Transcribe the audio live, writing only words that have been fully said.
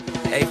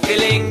Hey,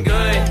 feeling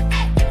good,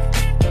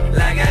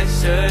 like I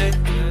should.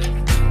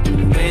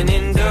 When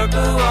in dark,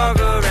 I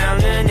walk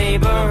around the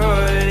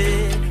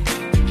neighborhood.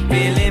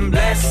 Feeling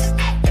blessed,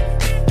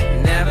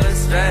 never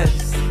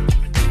stressed.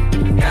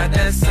 Got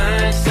that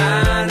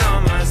sunshine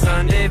on my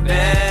Sunday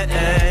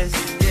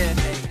best. Yeah.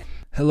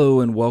 Hello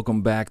and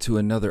welcome back to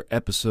another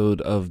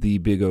episode of the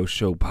Big O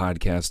Show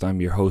podcast.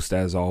 I'm your host,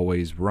 as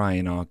always,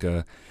 Ryan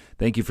Anka.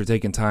 Thank you for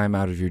taking time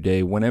out of your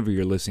day whenever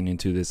you're listening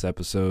to this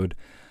episode.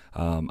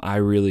 I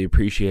really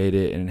appreciate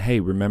it. And hey,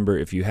 remember,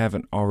 if you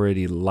haven't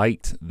already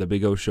liked the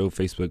Big O Show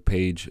Facebook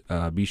page,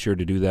 be sure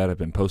to do that. I've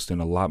been posting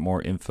a lot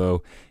more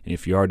info. And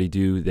if you already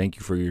do, thank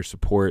you for your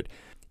support.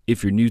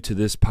 If you're new to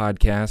this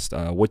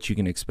podcast, what you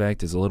can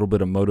expect is a little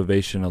bit of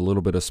motivation, a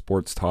little bit of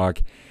sports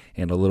talk,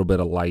 and a little bit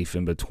of life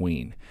in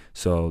between.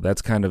 So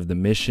that's kind of the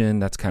mission.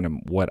 That's kind of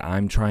what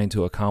I'm trying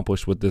to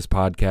accomplish with this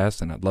podcast.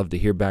 And I'd love to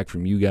hear back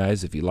from you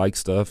guys if you like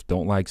stuff,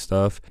 don't like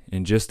stuff,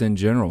 and just in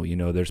general, you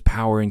know, there's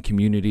power in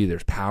community.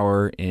 There's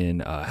power in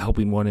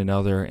helping one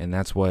another. And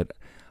that's what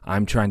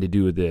I'm trying to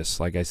do with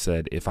this. Like I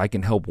said, if I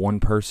can help one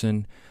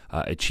person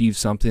achieve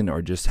something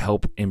or just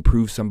help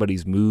improve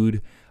somebody's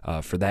mood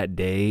for that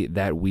day,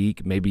 that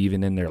week, maybe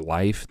even in their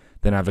life,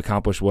 then I've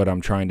accomplished what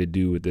I'm trying to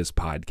do with this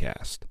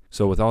podcast.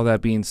 So with all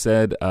that being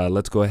said,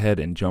 let's go ahead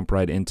and jump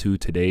right into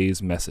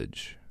today's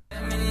message.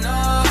 Let me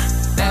know,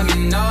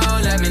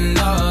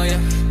 yeah.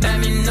 Let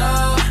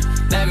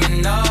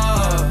me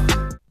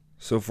know.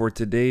 So for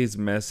today's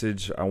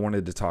message, I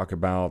wanted to talk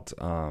about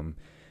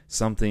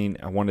something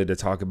I wanted to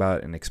talk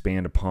about and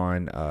expand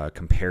upon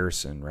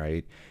comparison,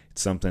 right?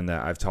 It's something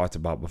that I've talked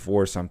about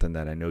before, something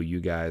that I know you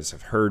guys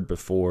have heard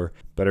before,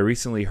 but I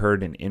recently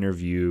heard an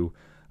interview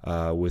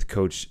with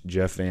Coach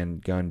Jeff Van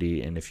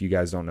Gundy, and if you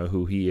guys don't know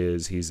who he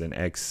is, he's an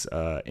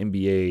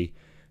ex-NBA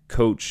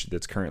coach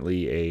that's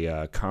currently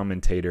a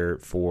commentator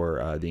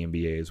for the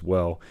NBA as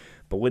well.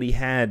 But what he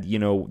had, you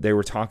know, they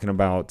were talking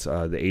about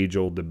the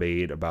age-old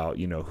debate about,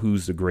 you know,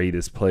 who's the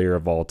greatest player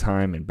of all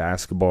time in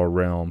basketball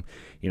realm.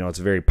 You know, it's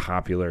a very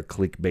popular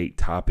clickbait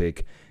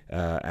topic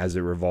as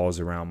it revolves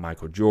around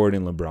Michael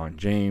Jordan, LeBron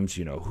James,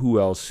 you know,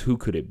 who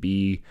could it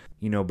be?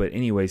 You know, but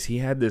anyways, he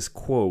had this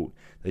quote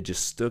that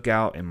just stuck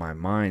out in my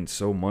mind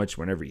so much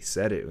whenever he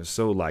said it. It was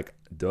so like,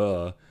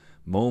 duh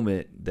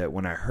moment that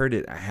when I heard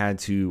it, I had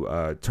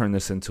to turn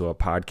this into a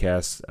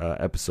podcast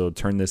episode,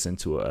 turn this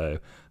into a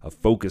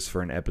focus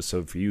for an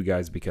episode for you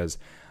guys, because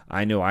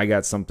I know I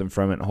got something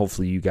from it, and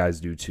hopefully you guys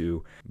do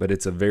too. But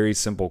it's a very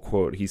simple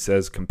quote. He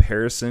says,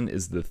 "Comparison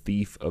is the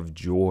thief of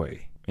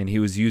joy." And he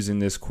was using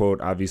this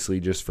quote obviously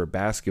just for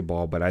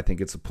basketball, but I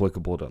think it's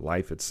applicable to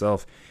life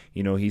itself.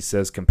 You know, he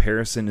says,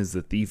 "Comparison is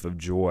the thief of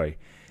joy."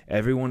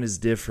 Everyone is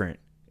different.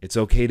 It's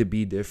okay to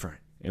be different.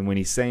 And when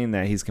he's saying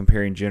that, he's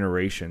comparing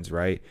generations,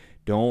 right?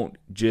 Don't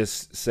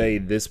just say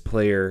this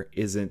player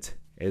isn't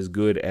as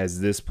good as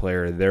this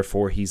player,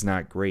 therefore he's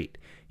not great.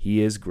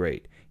 He is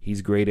great.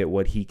 He's great at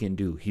what he can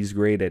do. He's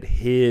great at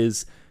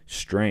his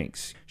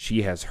strengths.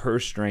 She has her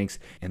strengths,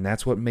 and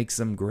that's what makes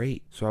them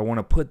great. So I want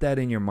to put that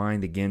in your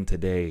mind again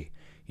today.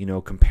 You know,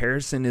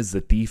 comparison is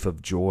the thief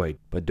of joy,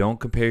 but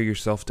don't compare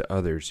yourself to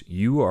others.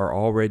 You are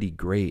already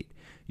great.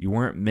 You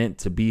weren't meant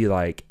to be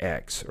like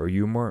X, or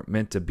you weren't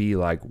meant to be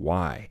like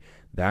Y.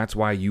 That's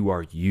why you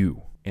are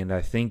you. And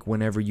I think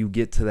whenever you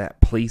get to that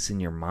place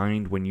in your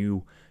mind when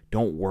you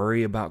don't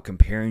worry about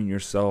comparing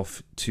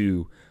yourself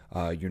to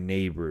your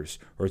neighbors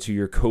or to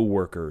your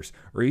coworkers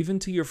or even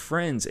to your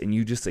friends, and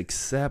you just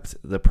accept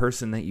the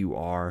person that you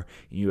are,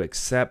 and you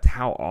accept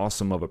how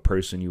awesome of a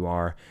person you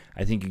are,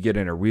 I think you get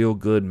in a real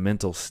good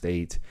mental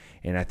state,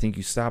 and I think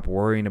you stop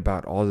worrying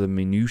about all the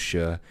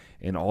minutia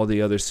and all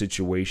the other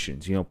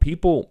situations. You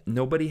know,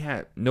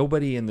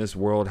 nobody in this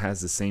world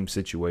has the same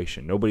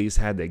situation. Nobody's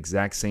had the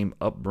exact same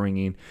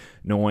upbringing.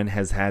 No one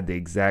has had the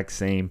exact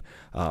same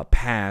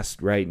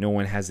past, right? No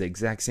one has the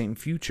exact same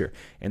future,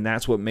 and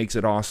that's what makes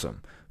it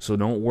awesome. So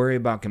don't worry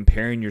about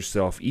comparing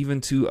yourself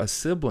even to a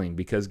sibling,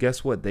 because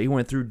guess what? They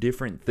went through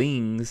different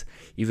things,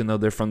 even though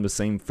they're from the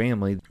same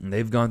family, and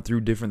they've gone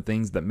through different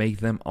things that make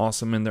them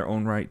awesome in their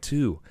own right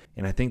too.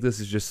 And I think this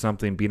is just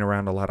something, being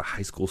around a lot of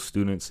high school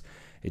students,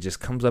 it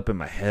just comes up in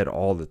my head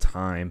all the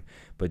time,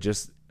 but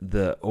just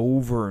the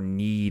over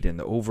need and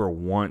the over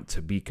want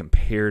to be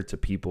compared to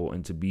people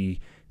and to be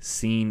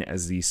seen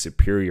as the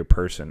superior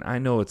person. I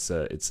know it's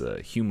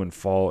a human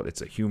fault.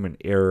 It's a human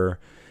error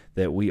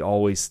that we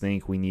always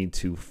think we need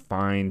to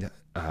find,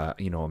 a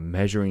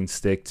measuring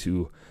stick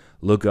to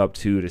look up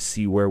to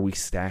see where we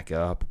stack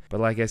up. But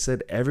like I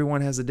said,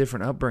 everyone has a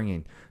different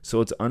upbringing. So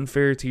it's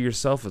unfair to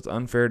yourself. It's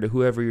unfair to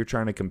whoever you're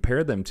trying to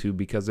compare them to,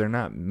 because they're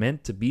not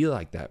meant to be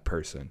like that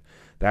person.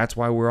 That's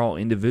why we're all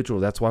individual.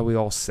 That's why we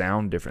all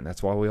sound different.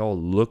 That's why we all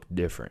look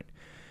different,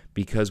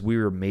 because we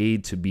were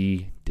made to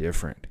be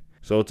different.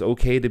 So it's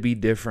okay to be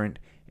different.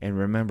 And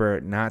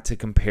remember not to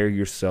compare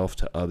yourself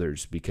to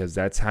others, because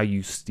that's how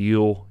you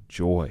steal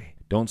joy.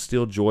 Don't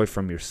steal joy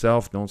from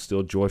yourself. Don't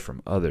steal joy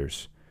from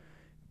others.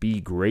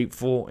 Be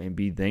grateful and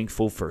be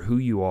thankful for who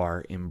you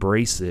are.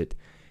 Embrace it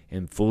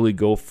and fully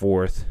go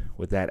forth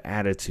with that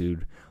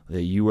attitude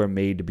that you are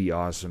made to be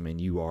awesome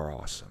and you are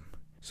awesome.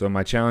 So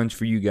my challenge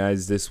for you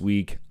guys this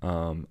week,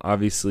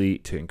 obviously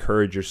to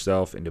encourage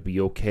yourself and to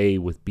be okay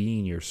with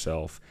being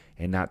yourself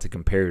and not to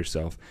compare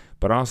yourself,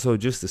 but also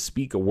just to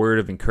speak a word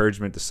of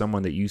encouragement to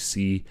someone that you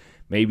see,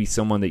 maybe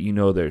someone that you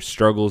know that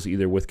struggles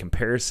either with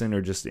comparison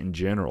or just in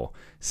general.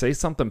 Say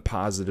something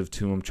positive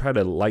to them. Try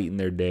to lighten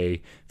their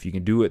day. If you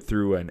can do it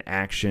through an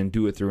action,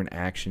 do it through an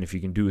action. If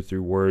you can do it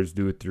through words,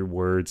 do it through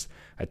words.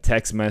 A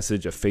text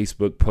message, a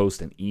Facebook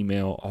post, an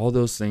email, all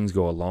those things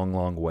go a long,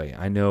 long way.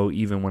 I know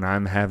even when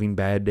I'm having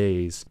bad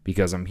days,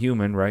 because I'm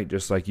human, right?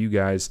 Just like you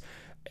guys,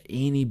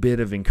 any bit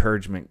of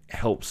encouragement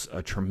helps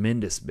a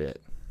tremendous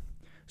bit.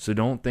 So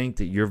don't think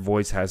that your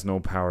voice has no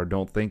power.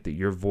 Don't think that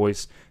your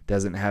voice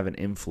doesn't have an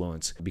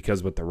influence,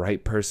 because with the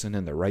right person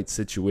in the right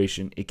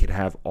situation, it could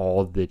have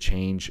all the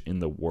change in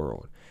the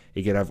world.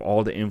 It could have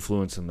all the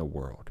influence in the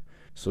world.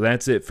 So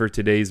that's it for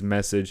today's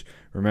message.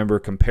 Remember,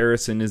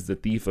 comparison is the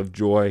thief of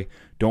joy.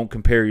 Don't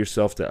compare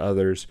yourself to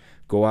others.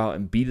 Go out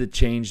and be the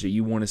change that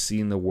you want to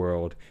see in the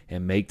world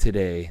and make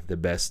today the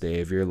best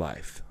day of your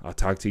life. I'll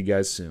talk to you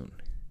guys soon.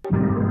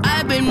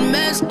 I've been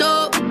messed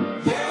up.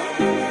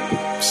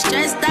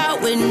 Stressed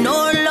out with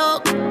no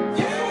luck.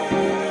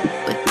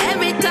 But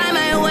every time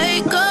I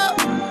wake up,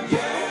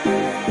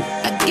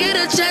 I get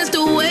a chance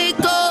to wake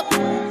up.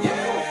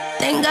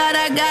 Thank God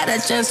I got a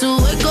chance to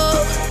wake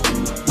up.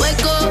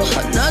 Wake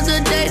up,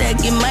 another day that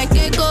get my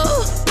cake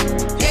up.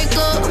 Cake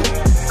up,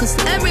 cause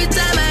every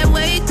time I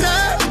wake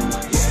up,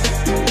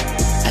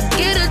 I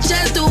get a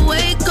chance to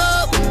wake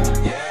up.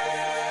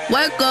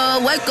 Wake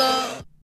up, wake up.